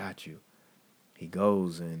 Perry, I got you. He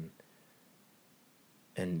goes and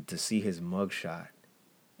to see his mugshot,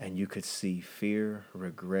 and you could see fear,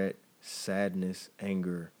 regret, sadness,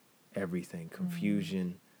 anger, everything,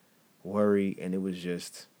 confusion, worry, and it was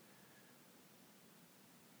just,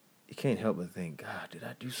 you can't help but think, God, did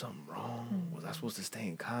I do something wrong? Mm-hmm. Was I supposed to stay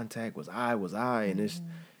in contact? Was I? And it's,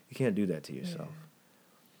 you can't do that to yourself.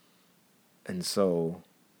 Yeah. And so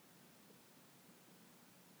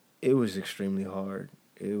it was extremely hard.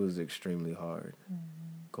 Mm-hmm.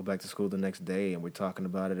 Go back to school the next day, and we're talking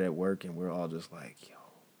about it at work, and we're all just like, yo,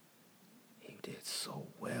 he did so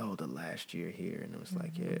well the last year here. And it was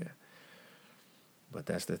like, yeah. But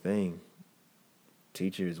that's the thing.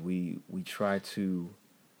 Teachers, we try to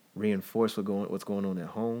reinforce what's going on at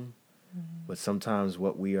home, but sometimes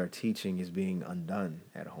what we are teaching is being undone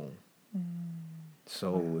at home.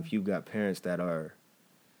 So if you've got parents that are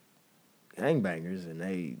gangbangers and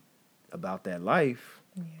they about that life,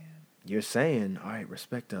 you're saying, all right,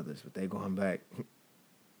 respect others, but they going back,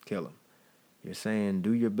 kill them. You're saying,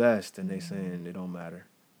 do your best, and they saying, it don't matter.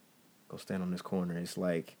 Go stand on this corner. It's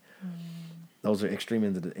like, those are extreme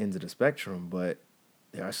ends of the spectrum, but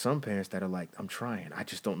there are some parents that are like, I'm trying. I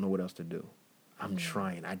just don't know what else to do. I'm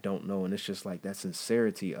trying. I don't know. And it's just like that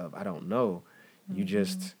sincerity of, I don't know. You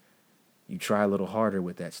try a little harder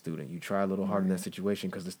with that student. You try a little harder in that situation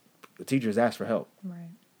because the teachers ask for help. Right.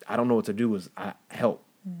 I don't know what to do is help.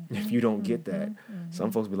 If you don't get that,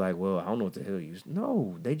 some folks be like, well, I don't know what the hell you use.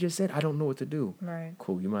 No, they just said, I don't know what to do. Right.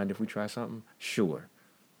 Cool. You mind if we try something? Sure.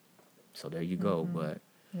 So there you go. But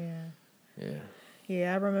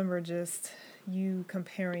yeah, I remember just you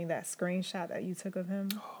comparing that screenshot that you took of him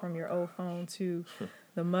from your old phone to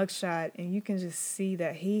the mugshot, and you can just see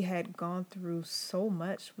that he had gone through so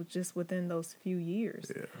much within those few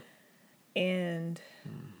years. Yeah. And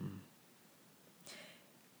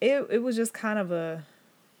it was just kind of a,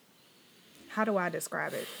 how do I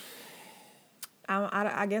describe it?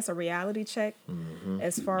 I guess a reality check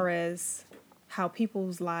as far as how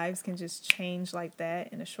people's lives can just change like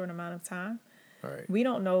that in a short amount of time. Right. We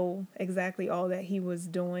don't know exactly all that he was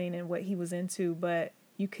doing and what he was into, but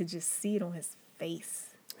you could just see it on his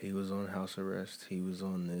face. He was on house arrest. He was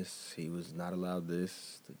on this. He was not allowed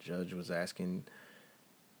this. The judge was asking,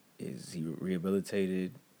 is he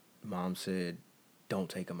rehabilitated? Mom said, don't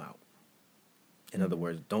take him out. In other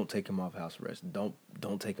words, don't take him off house arrest. Don't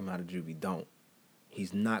take him out of juvie. Don't.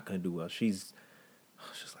 He's not going to do well. She's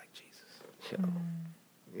just like, Jesus.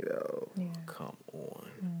 Come on.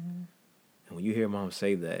 And when you hear mom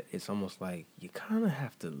say that, it's almost like you kind of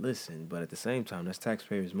have to listen. But at the same time, that's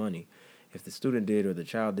taxpayers' money. If the student did or the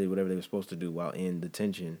child did whatever they were supposed to do while in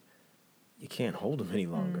detention, you can't hold them any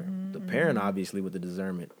longer. The parent, obviously, with the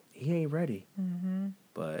discernment, he ain't ready.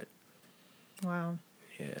 But, wow.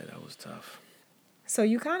 Yeah, that was tough. So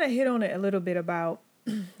you kind of hit on it a little bit about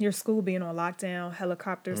your school being on lockdown,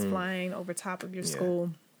 helicopters flying over top of your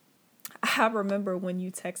school. I remember when you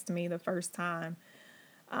texted me the first time,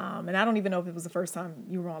 and I don't even know if it was the first time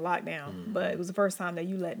you were on lockdown, but it was the first time that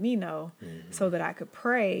you let me know so that I could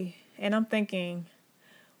pray. And I'm thinking,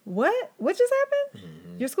 what? What just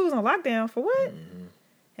happened? Your school's on lockdown for what?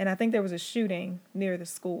 And I think there was a shooting near the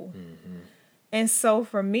school. And so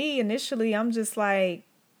for me, initially, I'm just like,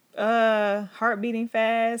 heart beating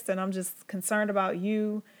fast, and I'm just concerned about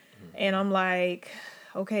you. And I'm like,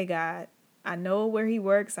 okay, God, I know where he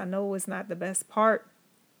works. I know it's not the best part,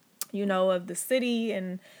 of the city.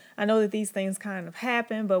 And I know that these things kind of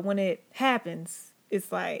happen, but when it happens,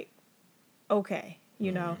 it's like, okay,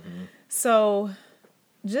 So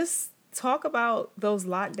just talk about those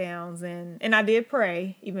lockdowns, and I did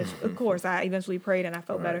pray. Even of course, I eventually prayed and I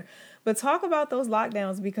felt better. But talk about those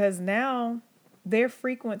lockdowns, because now they're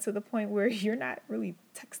frequent to the point where you're not really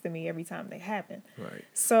texting me every time they happen. Right.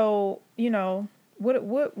 So,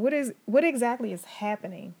 what exactly is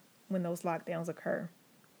happening when those lockdowns occur?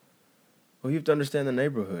 Well, you have to understand the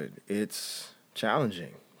neighborhood. It's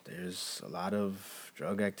challenging. There's a lot of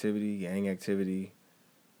drug activity, gang activity,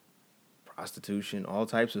 prostitution, all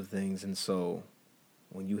types of things. And so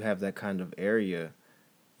when you have that kind of area,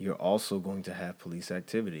 you're also going to have police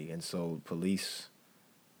activity. And so police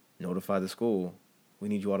notify the school, we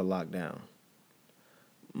need you all to lock down.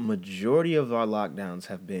 Majority of our lockdowns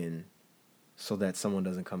have been so that someone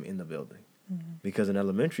doesn't come in the building. Mm-hmm. Because in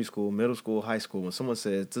elementary school, middle school, high school, when someone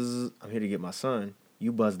says, I'm here to get my son,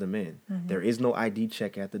 you buzz them in. Mm-hmm. There is no ID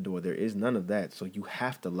check at the door. There is none of that. So you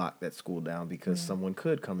have to lock that school down, because someone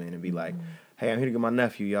could come in and be like, hey, I'm here to get my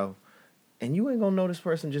nephew, yo. And you ain't going to know this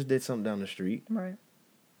person just did something down the street. Right.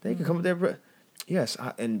 They can come up there, yes,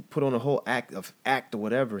 and put on a whole act or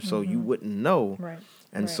whatever, so you wouldn't know. Right.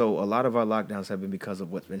 And so a lot of our lockdowns have been because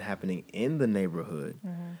of what's been happening in the neighborhood.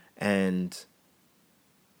 Mm-hmm. And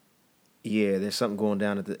yeah, there's something going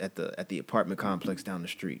down at the apartment complex down the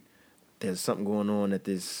street. There's something going on at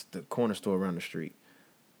the corner store around the street.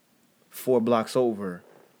 4 blocks over,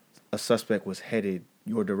 a suspect was headed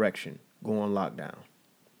your direction, go on lockdown.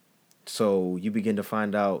 So you begin to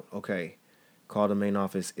find out, okay, call the main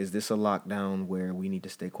office. Is this a lockdown where we need to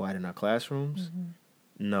stay quiet in our classrooms?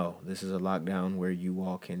 Mm-hmm. No, this is a lockdown where you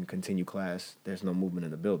all can continue class. There's no movement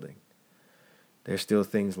in the building. There's still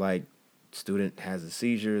things like student has a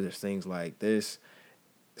seizure. There's things like this.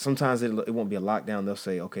 Sometimes it won't be a lockdown. They'll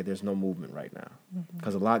say, okay, there's no movement right now.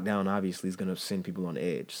 Because a lockdown obviously is going to send people on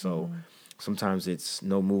edge. So sometimes it's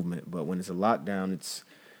no movement. But when it's a lockdown,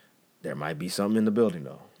 there might be something in the building,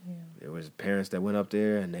 though. Yeah. There was parents that went up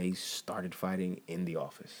there and they started fighting in the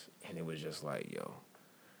office. And it was just like, yo,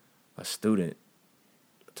 a student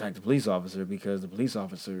attacked the police officer because the police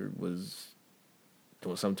officer was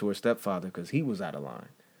doing something to her stepfather because he was out of line.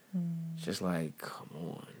 It's just like, come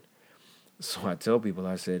on. So I tell people,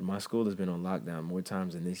 I said, my school has been on lockdown more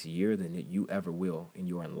times in this year than you ever will in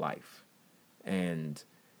your life. And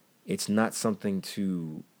it's not something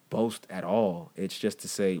to boast at all. It's just to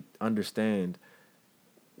say, understand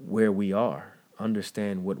where we are.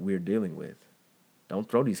 Understand what we're dealing with. Don't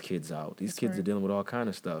throw these kids out. These kids are dealing with all kind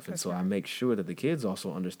of stuff. And so I make sure that the kids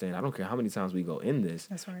also understand, I don't care how many times we go in this,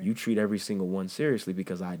 you treat every single one seriously,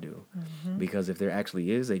 because I do. Mm-hmm. Because if there actually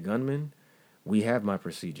is a gunman, we have my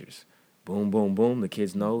procedures. Boom, boom, boom. The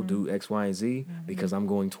kids know, do X, Y, and Z, because I'm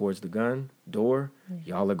going towards the gun door.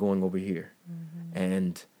 Y'all are going over here.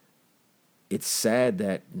 And it's sad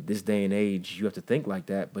that this day and age you have to think like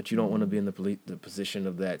that, but you don't want to be in the position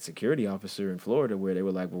of that security officer in Florida where they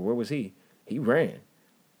were like, well, where was he? He ran,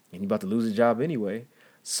 and he's about to lose his job anyway.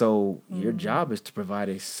 So your job is to provide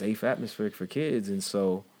a safe atmosphere for kids. And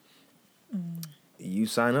so you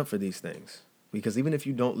sign up for these things, because even if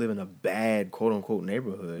you don't live in a bad, quote unquote,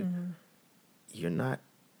 neighborhood, you're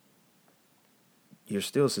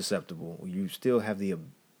still susceptible. You still have the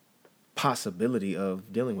possibility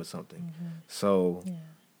of dealing with something. So,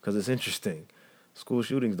 because it's interesting, school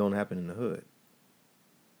shootings don't happen in the hood.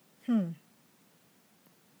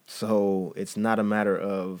 So it's not a matter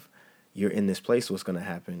of you're in this place, what's going to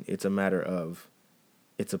happen. It's a matter of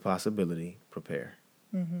it's a possibility. Prepare.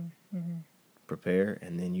 Prepare,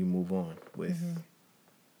 and then you move on with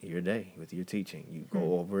your day, with your teaching. You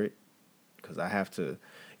go over it, because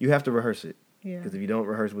you have to rehearse it. Because if you don't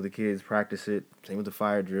rehearse with the kids, practice it. Same with the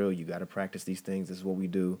fire drill. You got to practice these things. This is what we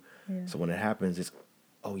do. So when it happens, it's,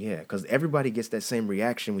 oh, yeah. Because everybody gets that same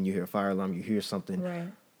reaction when you hear a fire alarm. You hear something. Right.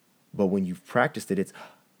 But when you've practiced it, it's,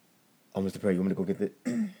 oh, Mr. Perry, you want me to go get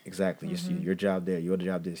it? Exactly. Your job there, your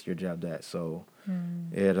job this, your job that. So,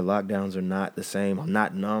 yeah, the lockdowns are not the same. I'm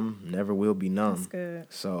not numb. Never will be numb. That's good.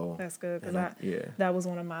 So that's good, because that was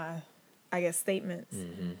one of my, I guess, statements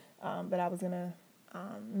that I was going to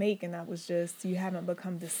make, and that was just, you haven't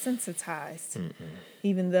become desensitized.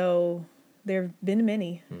 Even though there have been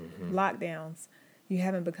many lockdowns, you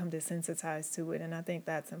haven't become desensitized to it. And I think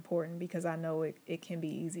that's important, because I know it can be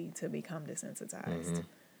easy to become desensitized.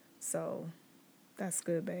 So that's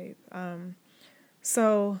good, babe.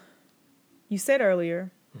 So you said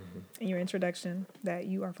earlier in your introduction that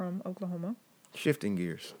you are from Oklahoma. Shifting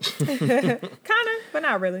gears. Kind of, but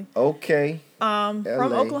not really. Okay. From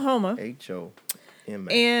Oklahoma.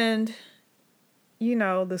 H-O-M-A. And,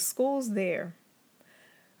 the schools there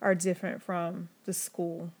are different from the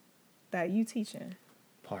school that you teach in.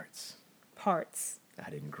 Parts. I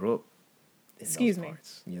didn't grow up Excuse me.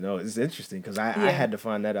 Parts. You know, it's interesting because I had to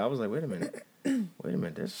find that out. I was like, wait a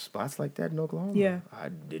minute, there's spots like that in Oklahoma. Yeah. I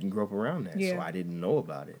didn't grow up around that, Yeah. so I didn't know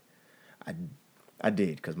about it. I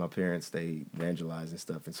did because my parents, they evangelized and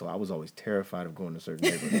stuff, and so I was always terrified of going to certain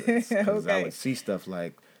neighborhoods because I would see stuff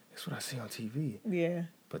like, that's what I see on TV. Yeah.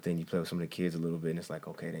 But then you play with some of the kids a little bit, and it's like,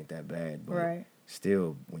 okay, it ain't that bad. But right.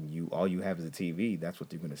 still, when all you have is a TV, that's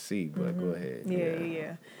what you're going to see. But go ahead.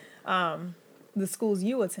 Yeah. The schools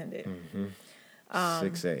you attended.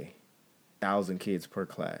 6A. 1,000 kids per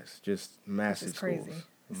class. Just massive schools.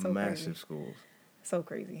 Crazy. So massive crazy. schools. So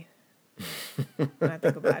crazy when I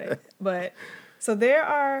think about it. But so there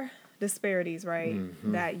are disparities, right,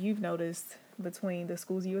 that you've noticed between the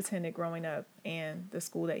schools you attended growing up and the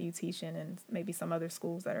school that you teach in and maybe some other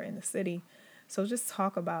schools that are in the city. So just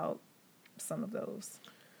talk about some of those.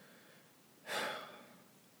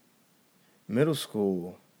 Middle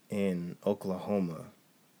school in Oklahoma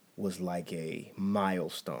was like a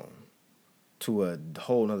milestone to a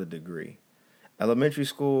whole nother degree. Elementary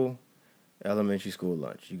school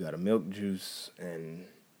lunch. You got a milk juice and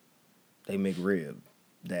they make rib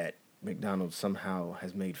that McDonald's somehow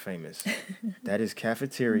has made famous. That is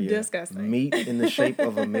cafeteria. Disgusting. Meat in the shape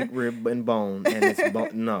of a McRib and bone, and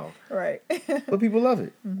it's no. Right. But people love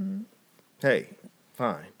it. Hey,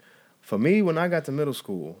 fine. For me, when I got to middle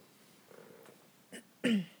school,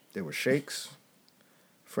 there were shakes,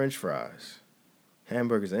 French fries,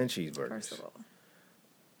 hamburgers and cheeseburgers. First of all.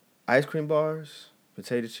 Ice cream bars,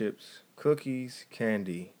 potato chips, cookies,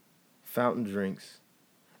 candy, fountain drinks,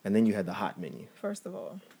 and then you had the hot menu. First of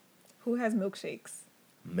all, who has milkshakes?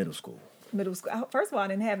 Middle school. Middle school. First of all, I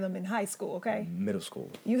didn't have them in high school, okay? Middle school.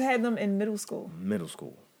 You had them in middle school. Middle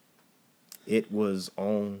school. It was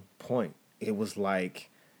on point. It was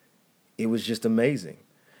just amazing.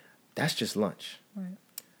 That's just lunch. Right.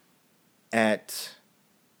 At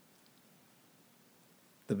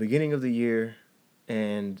the beginning of the year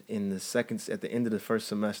and at the end of the first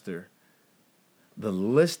semester, the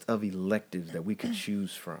list of electives that we could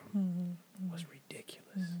choose from was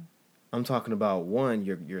ridiculous. I'm talking about one,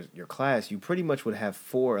 your class, you pretty much would have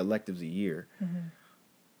 4 electives a year.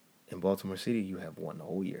 In Baltimore City, you have one the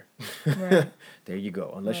whole year. Right. There you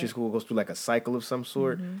go. Unless your school goes through like a cycle of some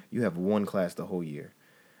sort, you have one class the whole year.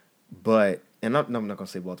 But, and I'm not going to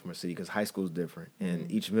say Baltimore City because high school is different and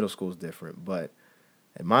each middle school is different. But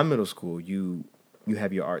at my middle school, you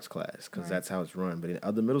have your arts class because that's how it's run. But in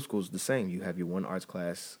other middle schools, the same. You have your one arts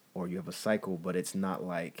class or you have a cycle, but it's not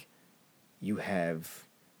like you have...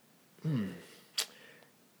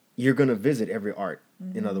 You're going to visit every art,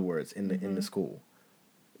 in other words, in the school.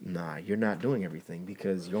 Nah, you're not doing everything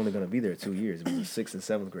because you're only going to be there 2 years. It was a 6th and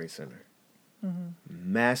 7th grade center.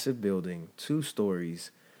 Massive building, 2 stories,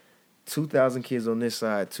 2,000 kids on this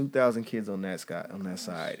side, 2,000 kids on that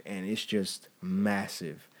side, and it's just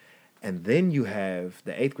massive. And then you have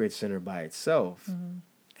the 8th grade center by itself,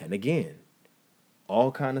 and again,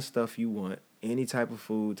 all kind of stuff you want, any type of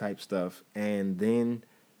food type stuff, and then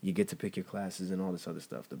you get to pick your classes and all this other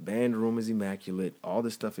stuff. The band room is immaculate. All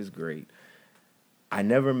this stuff is great. I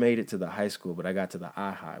never made it to the high school, but I got to the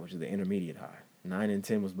I-High, which is the intermediate high. 9 and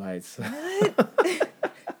 10 was by itself.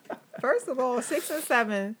 First of all, 6 and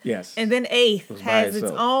 7. Yes. And then 8th has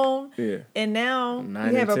its own. Yeah. And now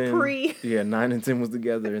 9 you have and 10, a pre. Yeah, 9 and 10 was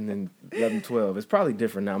together, and then 11, 12. It's probably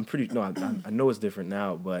different now. I know it's different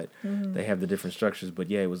now, but they have the different structures. But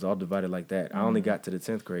yeah, it was all divided like that. I only got to the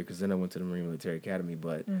 10th grade because then I went to the Marine Military Academy.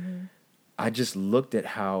 But I just looked at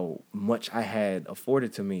how much I had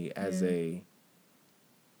afforded to me as a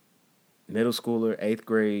middle schooler, 8th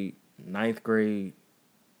grade, 9th grade,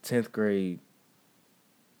 10th grade.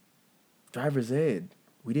 Driver's ed.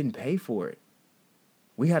 We didn't pay for it.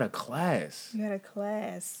 We had a class. You had a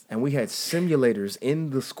class. And we had simulators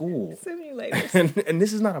in the school. Simulators. And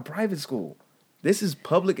this is not a private school. This is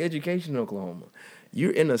public education in Oklahoma.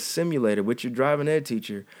 You're in a simulator with your driving ed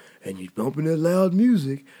teacher, and you're bumping that loud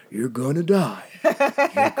music. You're gonna die.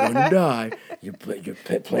 You're gonna die. You're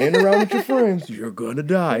playing around with your friends. You're gonna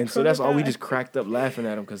die. And so that's all we just cracked up laughing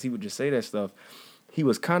at him because he would just say that stuff. He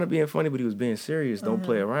was kind of being funny, but he was being serious. Don't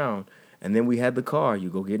play around. And then we had the car.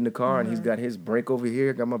 You go get in the car, and he's got his brake over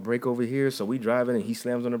here, got my brake over here. So we driving, and he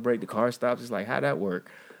slams on the brake. The car stops. It's like, how'd that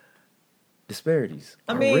work? Disparities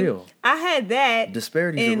are real. I had that.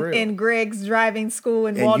 Disparities are real. In Greg's driving school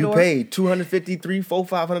in and Waldorf. And you paid $250, $300, $400,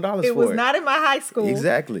 $500 for it. It was not in my high school.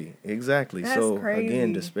 Exactly. That's so, crazy.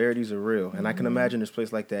 Again, disparities are real. And I can imagine there's a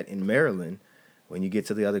place like that in Maryland when you get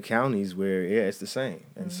to the other counties where, it's the same.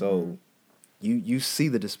 And so you see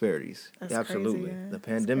the disparities. That's absolutely. Crazy, yeah. The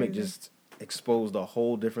pandemic just exposed a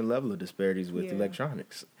whole different level of disparities with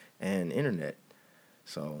electronics and internet.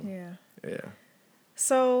 So, yeah. Yeah.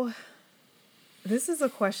 So this is a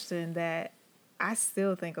question that I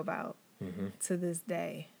still think about to this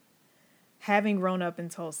day. Having grown up in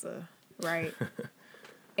Tulsa, right?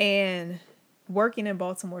 And working in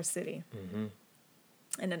Baltimore City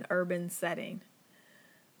in an urban setting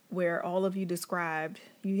where all of you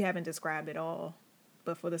haven't described it all,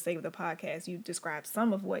 but for the sake of the podcast, you described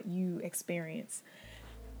some of what you experienced.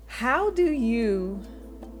 How do you,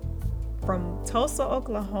 from Tulsa,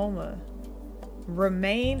 Oklahoma,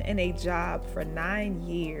 remain in a job for 9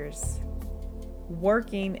 years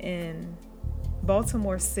working in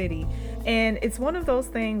Baltimore City? And it's one of those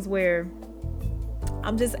things where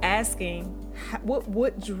I'm just asking,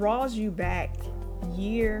 what draws you back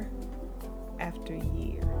year after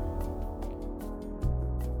year?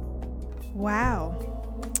 Wow.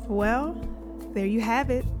 Well, there you have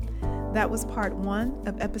it. That was part 1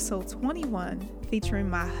 of episode 21, featuring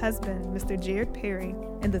my husband, Mr. Jared Perry,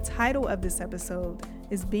 and the title of this episode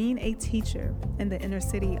is Being a Teacher in the Inner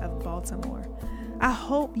City of Baltimore. I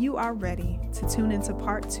hope you are ready to tune into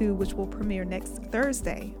part 2, which will premiere next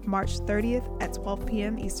Thursday, March 30th at 12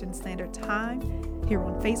 p.m. Eastern Standard Time, here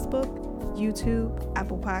on Facebook, YouTube,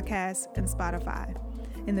 Apple Podcasts, and Spotify.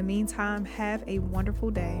 In the meantime, have a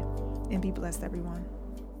wonderful day and be blessed, everyone.